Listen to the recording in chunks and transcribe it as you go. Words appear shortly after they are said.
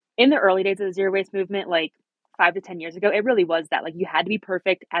in the early days of the zero waste movement, like 5 to 10 years ago, it really was that, like, you had to be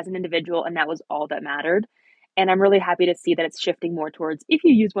perfect as an individual, and that was all that mattered. And I'm really happy to see that it's shifting more towards if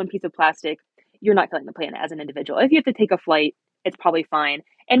you use one piece of plastic, you're not killing the planet as an individual. If you have to take a flight, it's probably fine,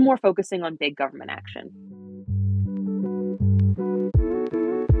 and more focusing on big government action.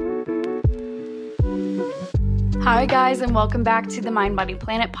 Hi, guys, and welcome back to the Mind Body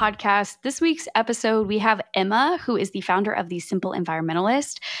Planet podcast. This week's episode, we have Emma, who is the founder of The Simple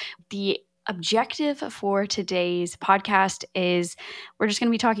Environmentalist. The objective for today's podcast is we're just going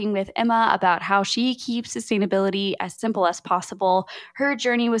to be talking with Emma about how she keeps sustainability as simple as possible, her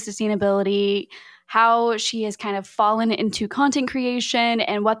journey with sustainability, how she has kind of fallen into content creation,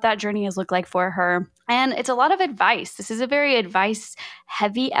 and what that journey has looked like for her. And it's a lot of advice. This is a very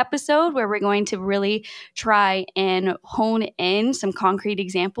advice-heavy episode where we're going to really try and hone in some concrete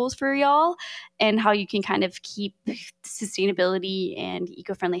examples for y'all and how you can kind of keep sustainability and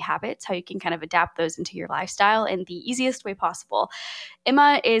eco-friendly habits, how you can kind of adapt those into your lifestyle in the easiest way possible.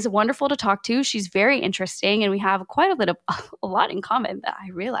 Emma is wonderful to talk to. She's very interesting, and we have quite a lot in common that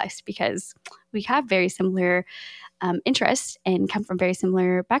I realized because we have very similar interests and come from very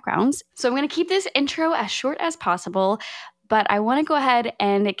similar backgrounds. So I'm going to keep this intro as short as possible, but I want to go ahead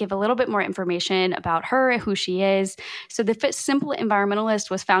and give a little bit more information about her, who she is. So the Simple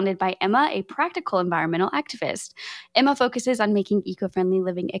Environmentalist was founded by Emma, a practical environmental activist. Emma focuses on making eco-friendly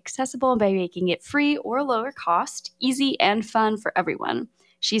living accessible by making it free or lower cost, easy, and fun for everyone.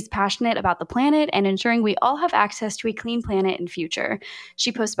 She's passionate about the planet and ensuring we all have access to a clean planet and future.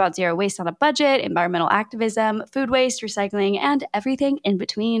 She posts about zero waste on a budget, environmental activism, food waste, recycling, and everything in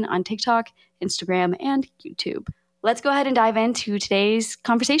between on TikTok, Instagram, and YouTube. Let's go ahead and dive into today's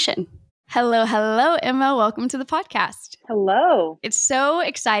conversation. Hello, Emma. Welcome to the podcast. Hello. It's so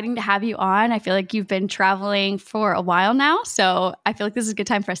exciting to have you on. I feel like you've been traveling for a while now, so I feel like this is a good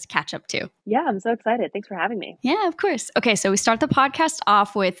time for us to catch up too. Yeah, I'm so excited. Thanks for having me. Yeah, of course. Okay, so we start the podcast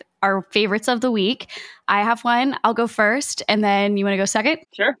off with our favorites of the week. I have one. I'll go first, and then you want to go second?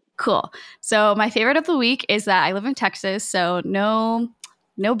 Sure. Cool. So my favorite of the week is that I live in Texas, so no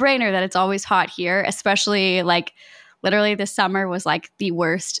brainer that it's always hot here, especially like literally this summer was like the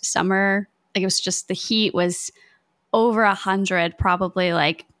worst summer. Like it was just the heat was over 100, probably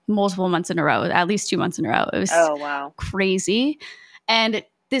like multiple months in a row, at least 2 months in a row. It was crazy. And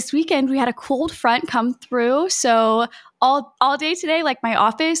this weekend we had a cold front come through. So all day today, like my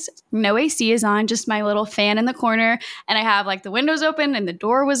office, no AC is on, just my little fan in the corner. And I have like the windows open and the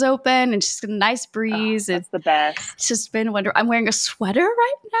door was open and just a nice breeze. That's the best. It's just been wonderful. I'm wearing a sweater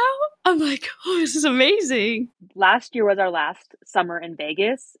right now. I'm like, oh, this is amazing. Last year was our last summer in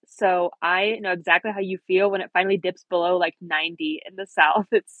Vegas. So I know exactly how you feel when it finally dips below like 90 in the South.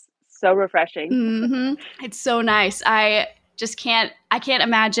 It's so refreshing. Mm-hmm. It's so nice. I can't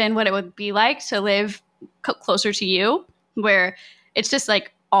imagine what it would be like to live closer to you, where it's just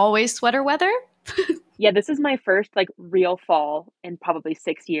like always sweater weather. Yeah, this is my first like real fall in probably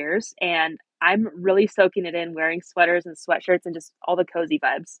 6 years, and I'm really soaking it in, wearing sweaters and sweatshirts and just all the cozy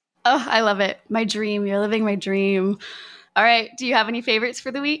vibes. Oh, I love it. My dream. You're living my dream. All right. Do you have any favorites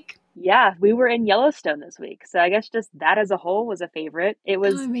for the week? Yeah, we were in Yellowstone this week. So I guess just that as a whole was a favorite. It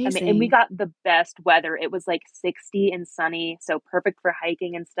was amazing. And we got the best weather. It was like 60 and sunny, so perfect for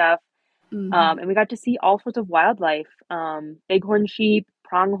hiking and stuff. Mm-hmm. And we got to see all sorts of wildlife, bighorn sheep,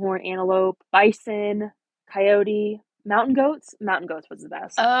 pronghorn antelope, bison, coyote, mountain goats. Mountain goats was the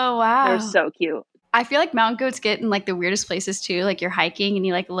best. Oh, wow. They're so cute. I feel like mountain goats get in like the weirdest places too. Like you're hiking and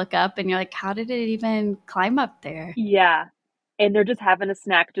you like look up and you're like, how did it even climb up there? Yeah. And they're just having a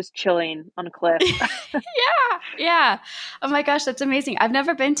snack, just chilling on a cliff. Yeah. Oh my gosh, that's amazing. I've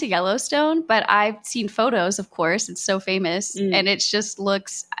never been to Yellowstone, but I've seen photos, of course. It's so famous and it just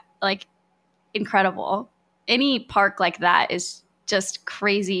looks like incredible. Any park like that is just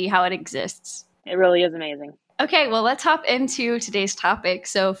crazy how it exists. It really is amazing. Okay, well, let's hop into today's topic.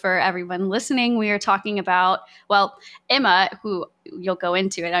 So for everyone listening, we are talking about, well, Emma, who you'll go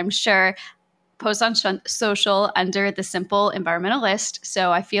into it, I'm sure, posts on social under The Simple Environmentalist.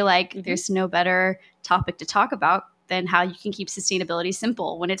 So I feel like there's no better topic to talk about than how you can keep sustainability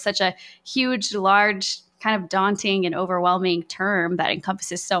simple when it's such a huge, large, kind of daunting and overwhelming term that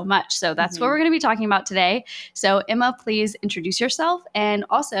encompasses so much. So that's what we're going to be talking about today. So Emma, please introduce yourself. And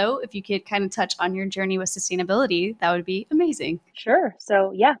also, if you could kind of touch on your journey with sustainability, that would be amazing. Sure.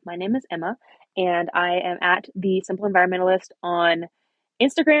 So yeah, my name is Emma and I am at The Simple Environmentalist on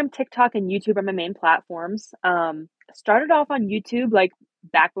Instagram, TikTok, and YouTube are my main platforms. Started off on YouTube like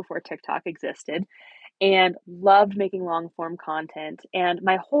back before TikTok existed and loved making long form content. And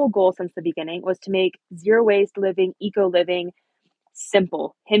my whole goal since the beginning was to make zero waste living, eco living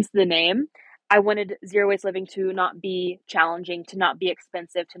simple, hence the name. I wanted zero waste living to not be challenging, to not be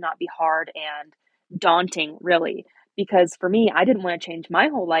expensive, to not be hard and daunting, really. Because for me, I didn't want to change my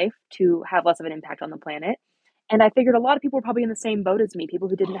whole life to have less of an impact on the planet. And I figured a lot of people were probably in the same boat as me, people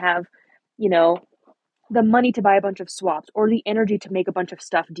who didn't have, you know, the money to buy a bunch of swaps or the energy to make a bunch of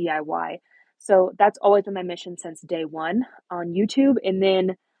stuff DIY. So that's always been my mission since day one on YouTube. And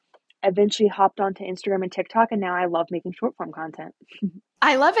then eventually hopped onto Instagram and TikTok. And now I love making short form content.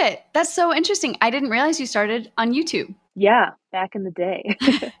 I love it. That's so interesting. I didn't realize you started on YouTube. Yeah, back in the day.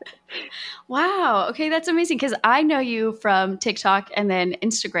 Wow. Okay, that's amazing because I know you from TikTok and then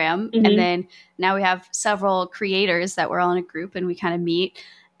Instagram. And Hmm. then now we have several creators that we're all in a group and we kind of meet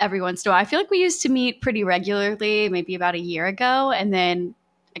every once in a while. I feel like we used to meet pretty regularly, maybe about a year ago. And then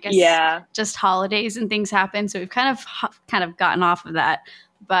I guess Yeah. just holidays and things happen. So we've kind of gotten off of that.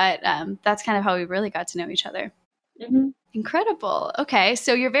 But that's kind of how we really got to know each other. Hmm. Incredible. Okay,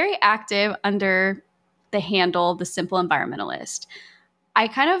 so you're very active under the handle The Simple Environmentalist. I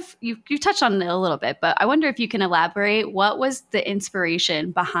kind of you touched on it a little bit, but I wonder if you can elaborate. What was the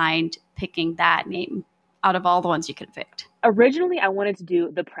inspiration behind picking that name out of all the ones you could have picked? Originally, I wanted to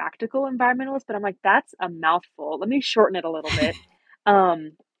do the practical environmentalist, but I'm like, that's a mouthful. Let me shorten it a little bit.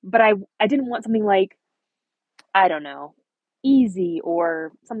 Um, but I didn't want something like, I don't know, easy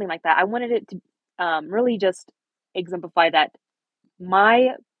or something like that. I wanted it to really just exemplify that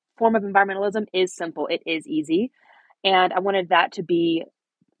my form of environmentalism is simple, it is easy. And I wanted that to be,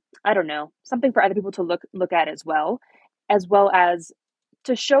 I don't know, something for other people to look at as well as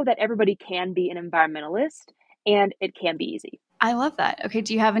to show that everybody can be an environmentalist and it can be easy. I love that. Okay,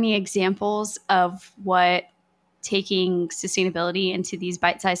 do you have any examples of what taking sustainability into these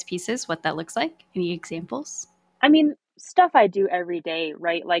bite-sized pieces, what that looks like? Any examples? I mean, stuff I do every day,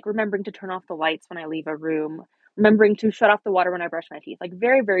 right? Like remembering to turn off the lights when I leave a room, remembering to shut off the water when I brush my teeth, like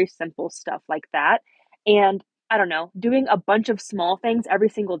very, very simple stuff like that. And I don't know, doing a bunch of small things every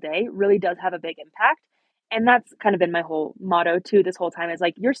single day really does have a big impact. And that's kind of been my whole motto too this whole time is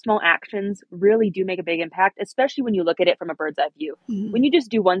like your small actions really do make a big impact, especially when you look at it from a bird's eye view. Mhm. When you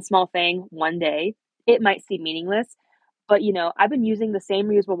just do one small thing one day, it might seem meaningless. But I've been using the same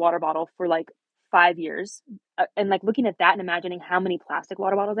reusable water bottle for like 5 years and like looking at that and imagining how many plastic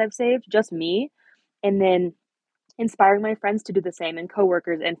water bottles I've saved, just me, and then inspiring my friends to do the same and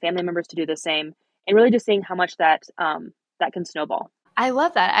coworkers and family members to do the same, and really just seeing how much that can snowball. I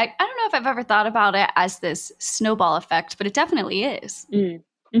love that. I don't know if I've ever thought about it as this snowball effect, but it definitely is. Mm.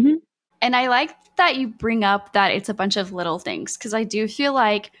 Hmm. And I like that you bring up that it's a bunch of little things because I do feel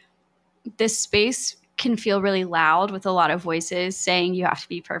like this space can feel really loud with a lot of voices saying you have to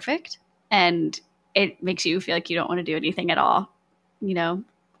be perfect. And it makes you feel like you don't want to do anything at all, you know?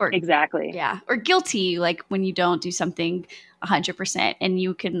 Or, Exactly. yeah, or guilty, like when you don't do something 100% and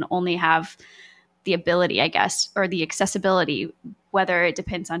you can only have the ability, I guess, or the accessibility, whether it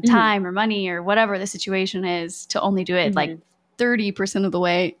depends on Hmm. time or money or whatever the situation is, to only do it like Hmm. 30% of the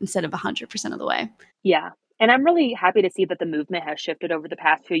way instead of 100% of the way. Yeah. And I'm really happy to see that the movement has shifted over the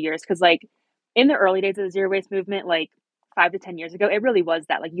past few years because, like, in the early days of the zero waste movement, like 5 to 10 years ago, it really was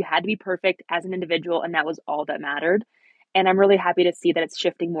that. Like, you had to be perfect as an individual, and that was all that mattered. And I'm really happy to see that it's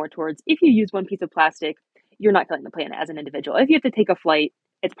shifting more towards if you use one piece of plastic, you're not killing the planet as an individual. If you have to take a flight,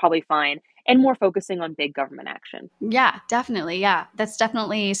 it's probably fine. And more focusing on big government action. Yeah, definitely. Yeah, that's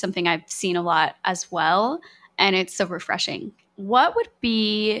definitely something I've seen a lot as well. And it's so refreshing. What would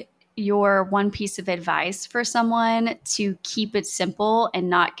be your one piece of advice for someone to keep it simple and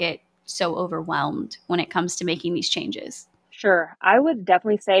not get so overwhelmed when it comes to making these changes? Sure. I would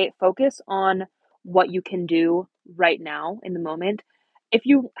definitely say focus on what you can do right now in the moment. If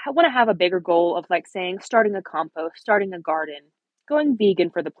you want to have a bigger goal of like saying starting a compost, starting a garden, going vegan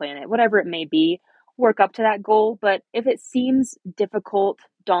for the planet, whatever it may be, work up to that goal. But if it seems difficult,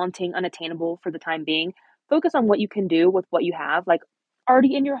 daunting, unattainable for the time being, focus on what you can do with what you have, like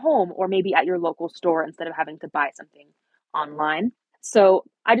already in your home or maybe at your local store instead of having to buy something online. So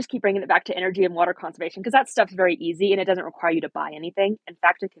I just keep bringing it back to energy and water conservation because that stuff's very easy and it doesn't require you to buy anything. In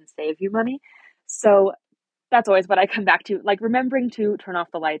fact, it can save you money. So that's always what I come back to, like remembering to turn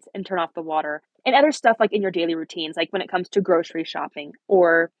off the lights and turn off the water and other stuff like in your daily routines, like when it comes to grocery shopping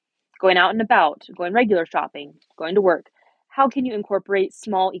or going out and about, going regular shopping, going to work. How can you incorporate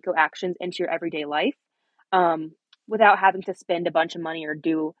small eco actions into your everyday life um, without having to spend a bunch of money or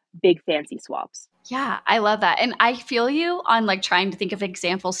do big fancy swaps? Yeah, I love that. And I feel you on like trying to think of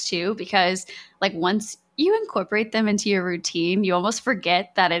examples too, because like once you incorporate them into your routine, you almost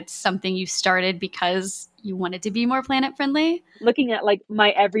forget that it's something you started because you wanted to be more planet friendly. Looking at like my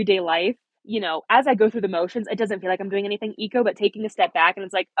everyday life as I go through the motions, it doesn't feel like I'm doing anything eco, but taking a step back and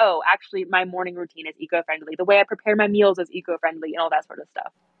it's like, oh, actually my morning routine is eco-friendly. The way I prepare my meals is eco-friendly and all that sort of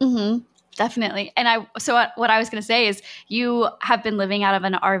stuff. Mm-hmm. Definitely. And what I was going to say is you have been living out of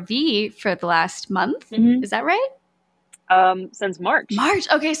an RV for the last month. Mm-hmm. Is that right? Since March. March.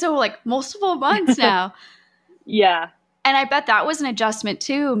 Okay. So like multiple months now. Yeah. And I bet that was an adjustment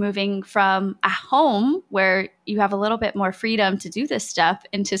too, moving from a home where you have a little bit more freedom to do this stuff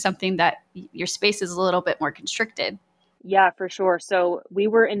into something that your space is a little bit more constricted. Yeah, for sure. So we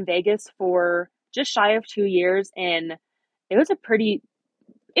were in Vegas for just shy of 2 years, and it was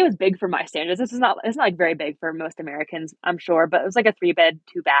it was big for my standards. It's not like very big for most Americans, I'm sure, but it was like a 3-bed,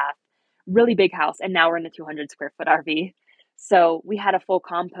 2-bath, really big house. And now we're in a 200 square foot RV. So we had a full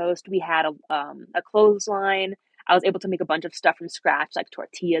compost. We had a clothesline. I was able to make a bunch of stuff from scratch, like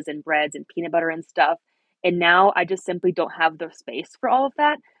tortillas and breads and peanut butter and stuff. And now I just simply don't have the space for all of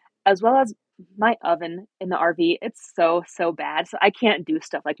that, as well as my oven in the RV. It's so bad. So I can't do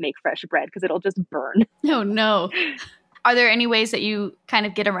stuff like make fresh bread because it'll just burn. Oh, no. Are there any ways that you kind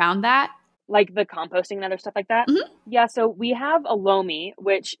of get around that? Like the composting and other stuff like that? Mm-hmm. Yeah, so we have a Lomi,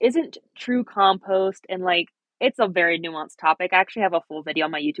 which isn't true compost, and like it's a very nuanced topic. I actually have a full video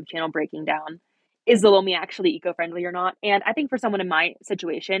on my YouTube channel breaking down, is the Lomi actually eco-friendly or not? And I think for someone in my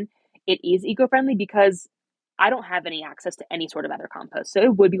situation, it is eco-friendly because I don't have any access to any sort of other compost. So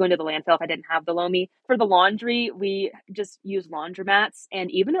it would be going to the landfill if I didn't have the Lomi. For the laundry, we just use laundromats. And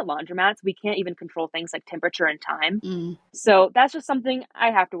even at laundromats, we can't even control things like temperature and time. So that's just something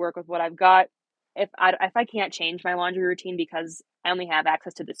I have to work with what I've got. If I can't change my laundry routine because I only have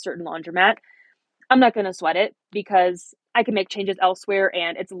access to this certain laundromat, I'm not going to sweat it because I can make changes elsewhere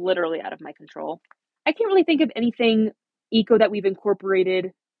and it's literally out of my control. I can't really think of anything eco that we've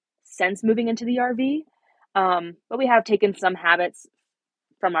incorporated since moving into the RV. But we have taken some habits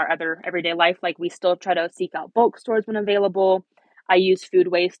from our other everyday life. Like we still try to seek out bulk stores when available. I use food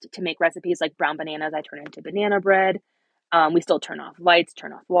waste to make recipes like brown bananas. I turn into banana bread. We still turn off lights,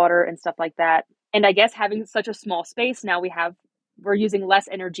 turn off water and stuff like that. And I guess having such a small space now we're using less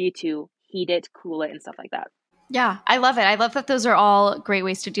energy to heat it, cool it, and stuff like that. Yeah, I love it. I love that those are all great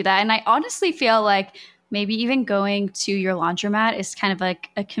ways to do that. And I honestly feel like maybe even going to your laundromat is kind of like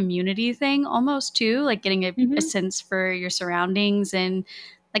a community thing almost too, like getting a sense for your surroundings and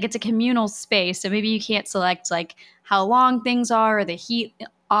like it's a communal space. So maybe you can't select like how long things are or the heat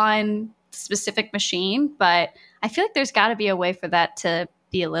on specific machine, but I feel like there's got to be a way for that to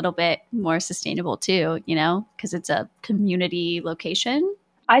be a little bit more sustainable too, because it's a community location.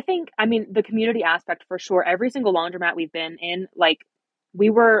 I mean, the community aspect for sure. Every single laundromat we've been in, like we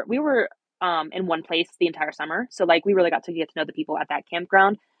were in one place the entire summer. So like we really got to get to know the people at that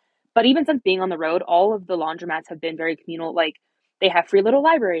campground. But even since being on the road, all of the laundromats have been very communal. Like they have free little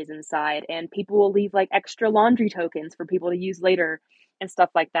libraries inside and people will leave like extra laundry tokens for people to use later and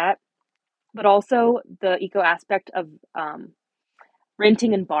stuff like that. But also the eco aspect of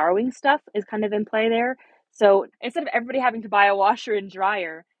renting and borrowing stuff is kind of in play there. So instead of everybody having to buy a washer and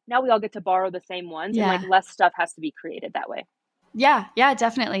dryer, now we all get to borrow the same ones and like less stuff has to be created that way. Yeah,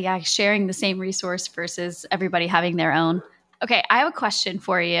 definitely. Yeah, sharing the same resource versus everybody having their own. Okay, I have a question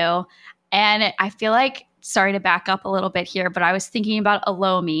for you. And I feel like, sorry to back up a little bit here, but I was thinking about a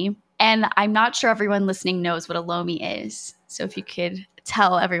Lomi. And I'm not sure everyone listening knows what a Lomi is. So if you could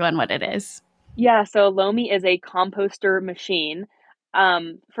tell everyone what it is. Yeah, so Lomi is a composter machine.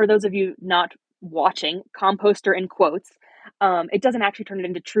 For those of you not watching, composter in quotes, it doesn't actually turn it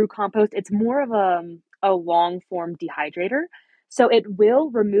into true compost. It's more of a long form dehydrator. So it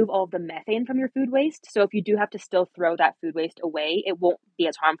will remove all of the methane from your food waste. So if you do have to still throw that food waste away, it won't be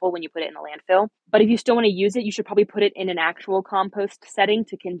as harmful when you put it in a landfill. But if you still want to use it, you should probably put it in an actual compost setting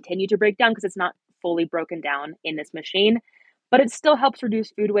to continue to break down because it's not fully broken down in this machine. But it still helps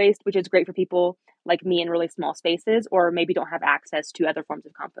reduce food waste, which is great for people like me in really small spaces or maybe don't have access to other forms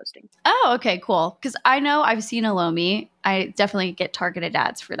of composting. Oh, okay, cool. Because I know I've seen a Lomi. I definitely get targeted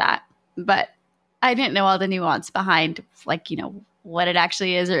ads for that. But I didn't know all the nuance behind like, what it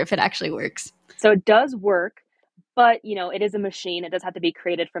actually is or if it actually works. So it does work, but it is a machine. It does have to be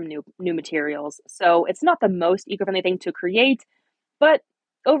created from new materials. So it's not the most eco-friendly thing to create, but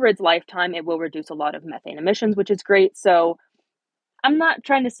over its lifetime, it will reduce a lot of methane emissions, which is great. So I'm not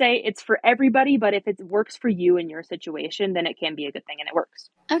trying to say it's for everybody, but if it works for you in your situation, then it can be a good thing and it works.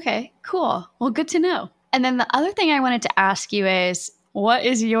 Okay, cool. Well, good to know. And then the other thing I wanted to ask you is, what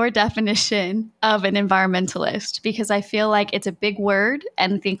is your definition of an environmentalist? Because I feel like it's a big word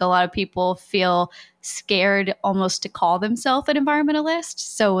and I think a lot of people feel scared almost to call themselves an environmentalist.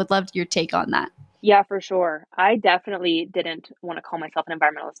 So would love your take on that. Yeah, for sure. I definitely didn't want to call myself an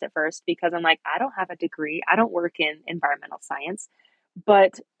environmentalist at first because I'm like, I don't have a degree. I don't work in environmental science.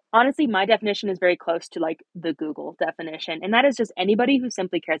 But honestly, my definition is very close to like the Google definition. And that is just anybody who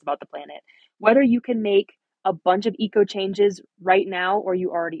simply cares about the planet. Whether you can make a bunch of eco changes right now, or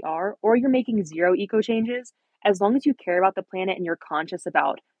you already are, or you're making zero eco changes, as long as you care about the planet and you're conscious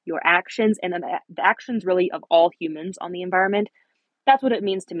about your actions and then the actions really of all humans on the environment, that's what it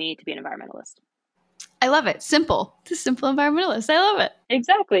means to me to be an environmentalist. I love it. Simple. The simple environmentalist. I love it.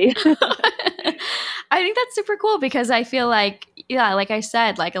 Exactly. I think that's super cool because I feel like, yeah, like I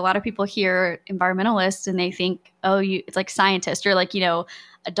said, like a lot of people hear environmentalist and they think, oh, it's like scientist or like,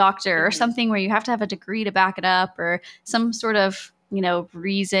 a doctor or Mhm. something where you have to have a degree to back it up or some sort of,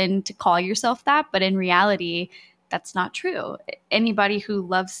 reason to call yourself that. But in reality, that's not true. Anybody who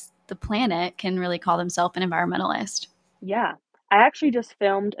loves the planet can really call themselves an environmentalist. Yeah. I actually just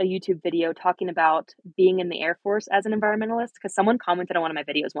filmed a YouTube video talking about being in the Air Force as an environmentalist because someone commented on one of my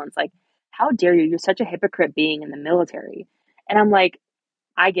videos once, like, how dare you? You're such a hypocrite being in the military. And I'm like,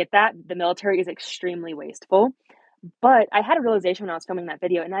 I get that. The military is extremely wasteful. But I had a realization when I was filming that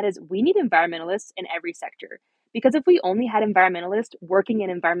video, and that is we need environmentalists in every sector. Because if we only had environmentalists working in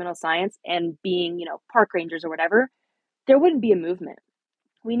environmental science and being, park rangers or whatever, there wouldn't be a movement.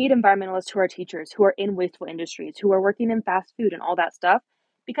 We need environmentalists who are teachers, who are in wasteful industries, who are working in fast food and all that stuff,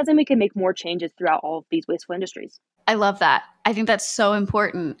 because then we can make more changes throughout all of these wasteful industries. I love that. I think that's so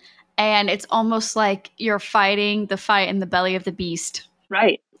important. And it's almost like you're fighting the fight in the belly of the beast.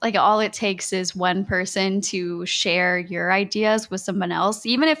 Right. Like all it takes is one person to share your ideas with someone else,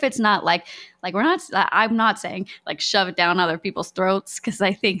 even if it's not like I'm not saying like shove it down other people's throats, because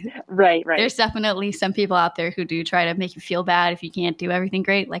I think Right. there's definitely some people out there who do try to make you feel bad if you can't do everything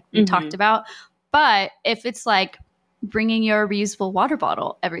great, like we talked about. But if it's like bringing your reusable water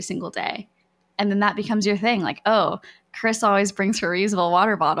bottle every single day, and then that becomes your thing, like, oh, Chris always brings her reusable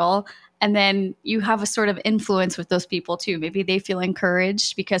water bottle. And then you have a sort of influence with those people too. Maybe they feel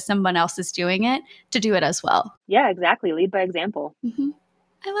encouraged because someone else is doing it to do it as well. Yeah, exactly. Lead by example. Mm-hmm.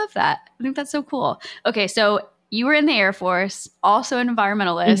 I love that. I think that's so cool. Okay, so you were in the Air Force, also an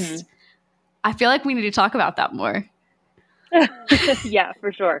environmentalist. I feel like we need to talk about that more. Yeah,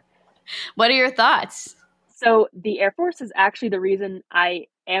 for sure. What are your thoughts? So the Air Force is actually the reason I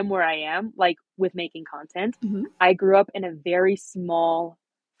am where I am, like with making content. Mm-hmm. I grew up in a very small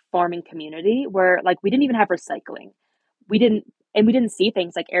farming community where like we didn't even have recycling. We didn't see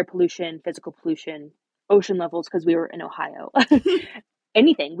things like air pollution, physical pollution, ocean levels because we were in Ohio.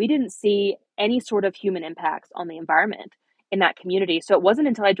 Anything. We didn't see any sort of human impacts on the environment in that community. So it wasn't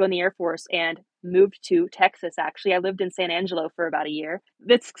until I joined the Air Force and moved to Texas, actually. I lived in San Angelo for about a year.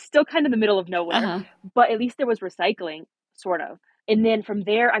 That's still kind of the middle of nowhere, but at least there was recycling, sort of. And then from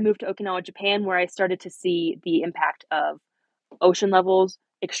there, I moved to Okinawa, Japan, where I started to see the impact of ocean levels,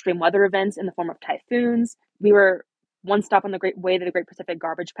 extreme weather events in the form of typhoons. We were one stop on the Great Pacific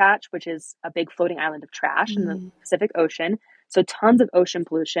Garbage Patch, which is a big floating island of trash in the Pacific Ocean. So tons of ocean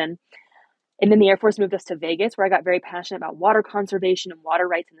pollution. And then the Air Force moved us to Vegas, where I got very passionate about water conservation and water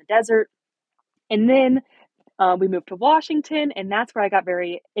rights in the desert. And then we moved to Washington, and that's where I got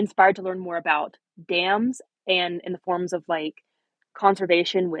very inspired to learn more about dams and in the forms of like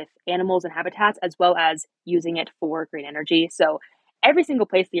conservation with animals and habitats, as well as using it for green energy. So every single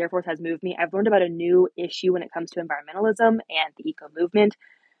place the Air Force has moved me, I've learned about a new issue when it comes to environmentalism and the eco movement,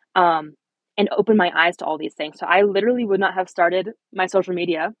 and opened my eyes to all these things. So I literally would not have started my social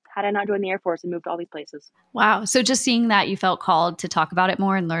media had I not joined the Air Force and moved to all these places. Wow. So just seeing that, you felt called to talk about it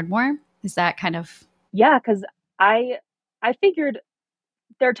more and learn more? Is that kind of... Yeah, because I figured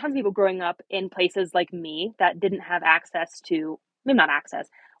there are tons of people growing up in places like me that didn't have access to, maybe not access,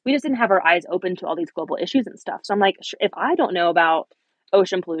 we just didn't have our eyes open to all these global issues and stuff. So I'm like, if I don't know about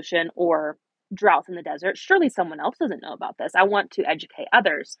ocean pollution or droughts in the desert, surely someone else doesn't know about this. I want to educate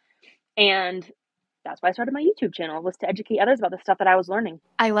others. And that's why I started my YouTube channel, was to educate others about the stuff that I was learning.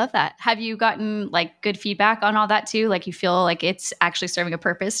 I love that. Have you gotten like good feedback on all that too? Like you feel like it's actually serving a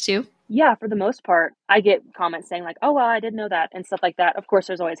purpose too? Yeah, for the most part. I get comments saying like, oh, well, I didn't know that and stuff like that. Of course,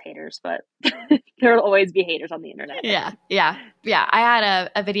 there's always haters, but there will always be haters on the internet. Yeah. I had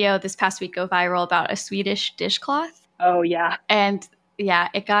a video this past week go viral about a Swedish dishcloth. Oh, yeah. And yeah,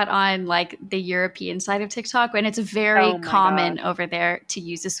 it got on like the European side of TikTok, and it's very common over there to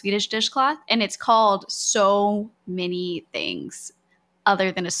use a Swedish dishcloth. And it's called so many things other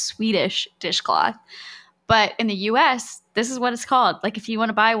than a Swedish dishcloth. But in the US, this is what it's called. Like if you want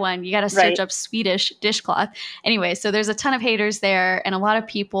to buy one, you got to search up Swedish dishcloth. Anyway, so there's a ton of haters there and a lot of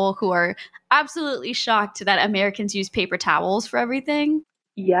people who are absolutely shocked that Americans use paper towels for everything.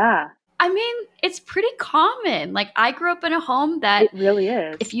 Yeah. I mean, it's pretty common. Like, I grew up in a home that It really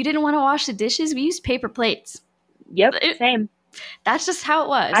is. if you didn't want to wash the dishes, we used paper plates. Yep, same. That's just how it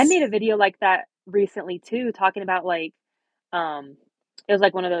was. I made a video like that recently too, talking about like, it was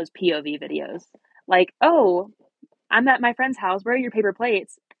like one of those POV videos. Like, oh, I'm at my friend's house. Where are your paper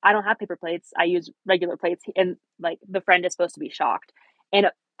plates? I don't have paper plates. I use regular plates. And like the friend is supposed to be shocked. And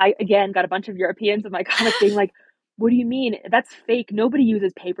I again got a bunch of Europeans in my comments being like, what do you mean? That's fake. Nobody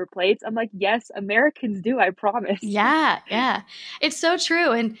uses paper plates. I'm like, yes, Americans do, I promise. Yeah. It's so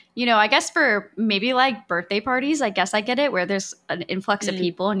true. And, I guess for maybe like birthday parties, I guess I get it, where there's an influx of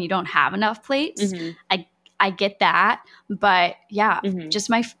people and you don't have enough plates. I get that. But yeah, just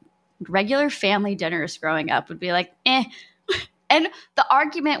my regular family dinners growing up would be like, eh. And the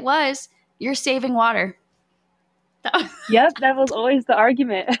argument was, you're saving water. Yep, that was always the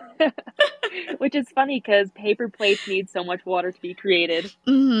argument. Which is funny because paper plates need so much water to be created.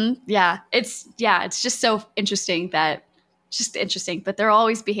 Yeah, it's just so interesting but there'll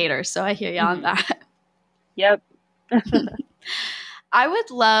always be haters. So I hear you on that. Yep. I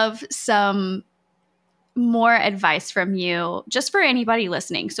would love some more advice from you just for anybody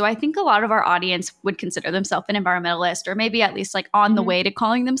listening. So I think a lot of our audience would consider themselves an environmentalist, or maybe at least like on the way to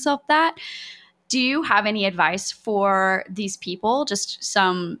calling themselves that. Do you have any advice for these people? Just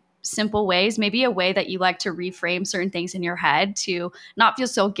some simple ways, maybe a way that you like to reframe certain things in your head to not feel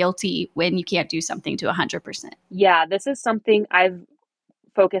so guilty when you can't do something to 100%. Yeah, this is something I've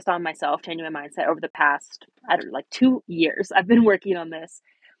focused on myself, changing my mindset over the past, 2 years. I've been working on this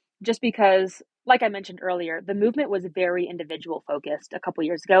just because, like I mentioned earlier, the movement was very individual focused a couple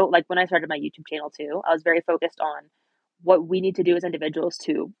years ago. Like when I started my YouTube channel too, I was very focused on what we need to do as individuals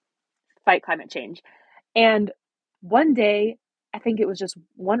to fight climate change. And one day, I think it was just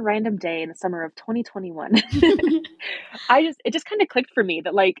one random day in the summer of 2021, it just kind of clicked for me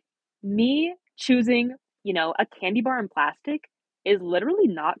that like me choosing, a candy bar in plastic is literally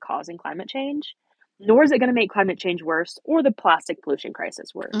not causing climate change, nor is it going to make climate change worse or the plastic pollution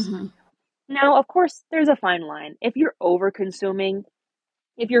crisis worse. Now, of course, there's a fine line. If you're over consuming,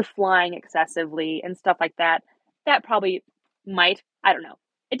 if you're flying excessively and stuff like that, that probably might, I don't know.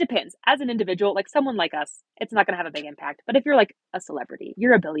 It depends. As an individual, like someone like us, it's not going to have a big impact. But if you're like a celebrity,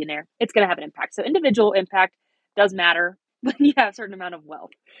 you're a billionaire, it's going to have an impact. So individual impact does matter when you have a certain amount of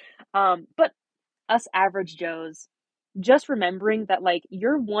wealth. But us average Joes, just remembering that like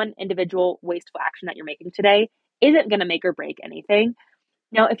your one individual wasteful action that you're making today isn't going to make or break anything.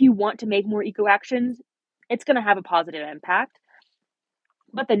 Now, if you want to make more eco actions, it's going to have a positive impact.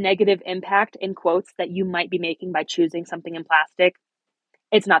 But the negative impact, in quotes, that you might be making by choosing something in plastic,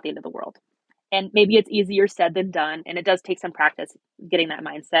 it's not the end of the world. And maybe it's easier said than done. And it does take some practice getting that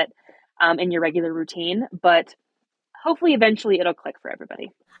mindset in your regular routine. But hopefully, eventually, it'll click for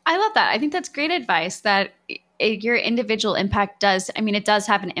everybody. I love that. I think that's great advice that your individual impact it does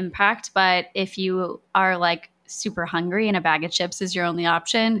have an impact. But if you are like super hungry and a bag of chips is your only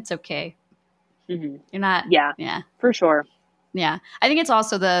option, it's okay. You're not. Yeah, for sure. Yeah. I think it's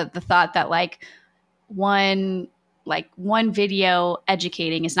also the thought that like one video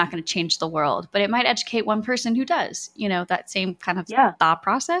educating is not going to change the world, but it might educate one person who does, that same kind of thought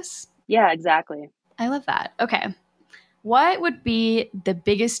process. Yeah, exactly. I love that. Okay. What would be the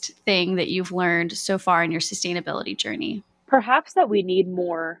biggest thing that you've learned so far in your sustainability journey? Perhaps that we need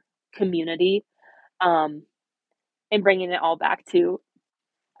more community, and bringing it all back to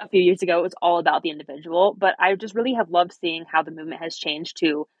a few years ago, it was all about the individual. But I just really have loved seeing how the movement has changed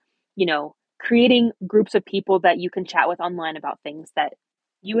to, creating groups of people that you can chat with online about things that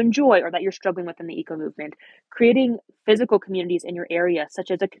you enjoy or that you're struggling with in the eco movement, creating physical communities in your area,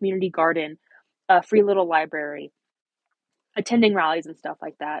 such as a community garden, a free little library, attending rallies and stuff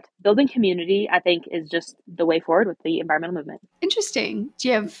like that. Building community, I think, is just the way forward with the environmental movement. Interesting. Do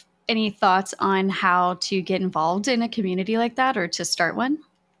you have any thoughts on how to get involved in a community like that or to start one?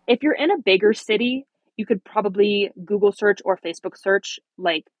 If you're in a bigger city, you could probably Google search or Facebook search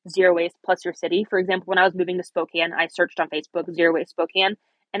like Zero Waste plus your city. For example, when I was moving to Spokane, I searched on Facebook Zero Waste Spokane,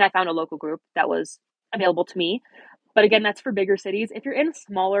 and I found a local group that was available to me. But again, that's for bigger cities. If you're in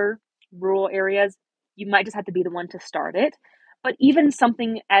smaller rural areas, you might just have to be the one to start it. But even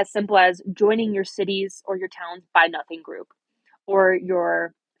something as simple as joining your city's or your town's Buy Nothing group or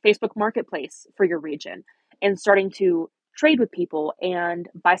your Facebook marketplace for your region and starting to trade with people and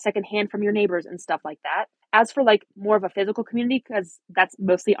buy secondhand from your neighbors and stuff like that. As for like more of a physical community, because that's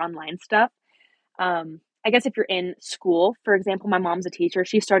mostly online stuff, I guess if you're in school, for example, my mom's a teacher.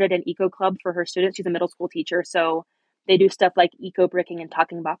 She started an eco club for her students. She's a middle school teacher. So they do stuff like eco bricking and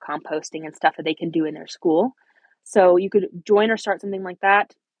talking about composting and stuff that they can do in their school. So you could join or start something like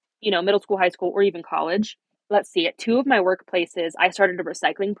that. middle school, high school, or even college. Let's see, at two of my workplaces, I started a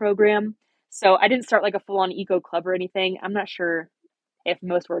recycling program. So I didn't start like a full-on eco club or anything. I'm not sure if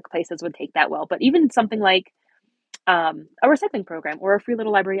most workplaces would take that well, but even something like a recycling program or a free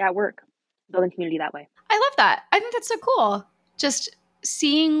little library at work, building community that way. I love that. I think that's so cool. Just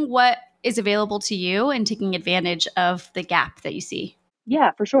seeing what is available to you and taking advantage of the gap that you see.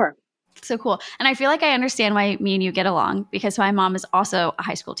 Yeah, for sure. So cool. And I feel like I understand why me and you get along, because my mom is also a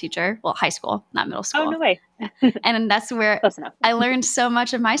high school teacher. Well, high school, not middle school. Oh, no way. And that's where Close enough. I learned so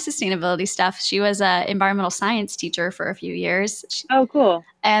much of my sustainability stuff. She was an environmental science teacher for a few years. Oh, cool.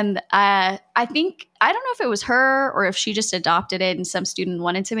 And I think, I don't know if it was her or if she just adopted it and some student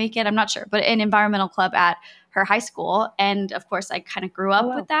wanted to make it. I'm not sure. But an environmental club at her high school. And of course, I kind of grew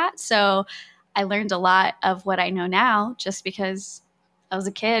up with that. So I learned a lot of what I know now just because I was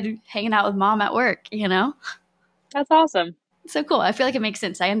a kid hanging out with mom at work, That's awesome. So cool. I feel like it makes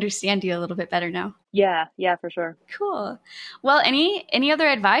sense. I understand you a little bit better now. Yeah, for sure. Cool. Well, any other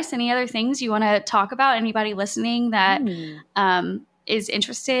advice, any other things you want to talk about? Anybody listening that is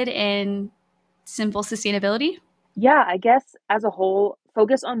interested in simple sustainability? Yeah, I guess as a whole,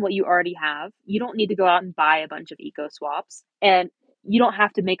 focus on what you already have. You don't need to go out and buy a bunch of eco swaps, and you don't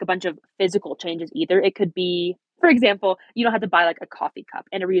have to make a bunch of physical changes either. It could be, for example, you don't have to buy like a coffee cup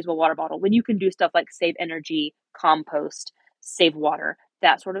and a reusable water bottle when you can do stuff like save energy, compost, save water,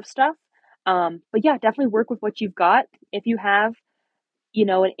 that sort of stuff. But yeah, definitely work with what you've got. If you have,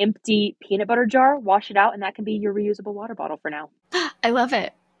 an empty peanut butter jar, wash it out, and that can be your reusable water bottle for now. I love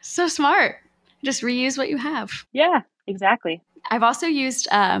it. So smart. Just reuse what you have. Yeah, exactly. I've also used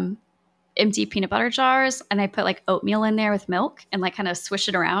empty peanut butter jars, and I put like oatmeal in there with milk and like kind of swish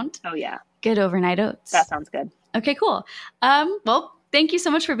it around. Oh, yeah. Good overnight oats. That sounds good. Okay, cool. Well, thank you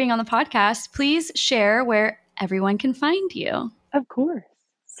so much for being on the podcast. Please share where everyone can find you. Of course.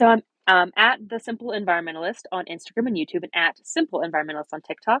 So I'm at The Simple Environmentalist on Instagram and YouTube, and at Simple Environmentalist on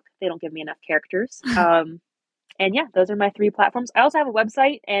TikTok. They don't give me enough characters. And yeah, those are my 3 platforms. I also have a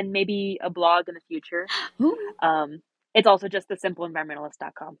website and maybe a blog in the future. It's also just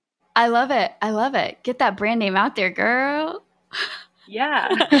thesimplenvironmentalist.com. I love it. Get that brand name out there, girl. Yeah.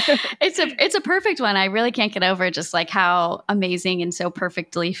 It's a perfect one. I really can't get over just like how amazing and so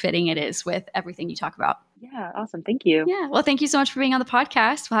perfectly fitting it is with everything you talk about. Yeah, awesome. Thank you. Yeah. Well, thank you so much for being on the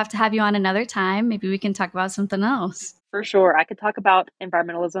podcast. We'll have to have you on another time. Maybe we can talk about something else. For sure. I could talk about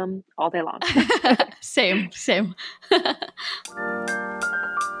environmentalism all day long. Same.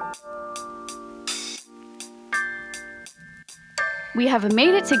 We have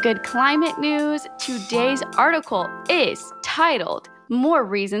made it to good climate news. Today's article is titled, "More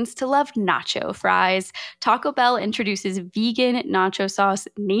Reasons to Love Nacho Fries. Taco Bell introduces vegan nacho sauce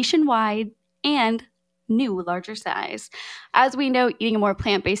nationwide and new larger size." As we know, eating a more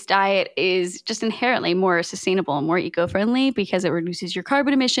plant-based diet is just inherently more sustainable and more eco-friendly because it reduces your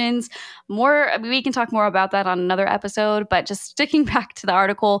carbon emissions. We can talk more about that on another episode, but just sticking back to the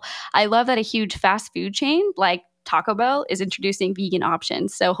article, I love that a huge fast food chain like Taco Bell is introducing vegan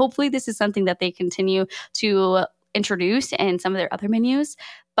options. So hopefully this is something that they continue to introduce in some of their other menus.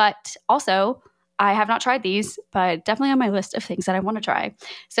 But also, I have not tried these, but definitely on my list of things that I want to try.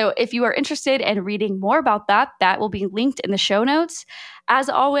 So if you are interested in reading more about that will be linked in the show notes. As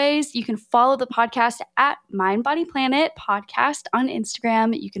always, you can follow the podcast at Mind Body Planet Podcast on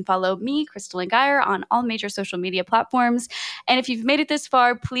Instagram. You can follow me, Crystal Geyer, on all major social media platforms. And if you've made it this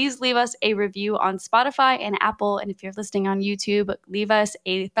far, please leave us a review on Spotify and Apple. And if you're listening on YouTube, leave us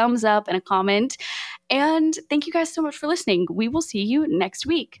a thumbs up and a comment. And thank you guys so much for listening. We will see you next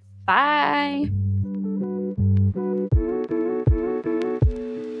week. Bye.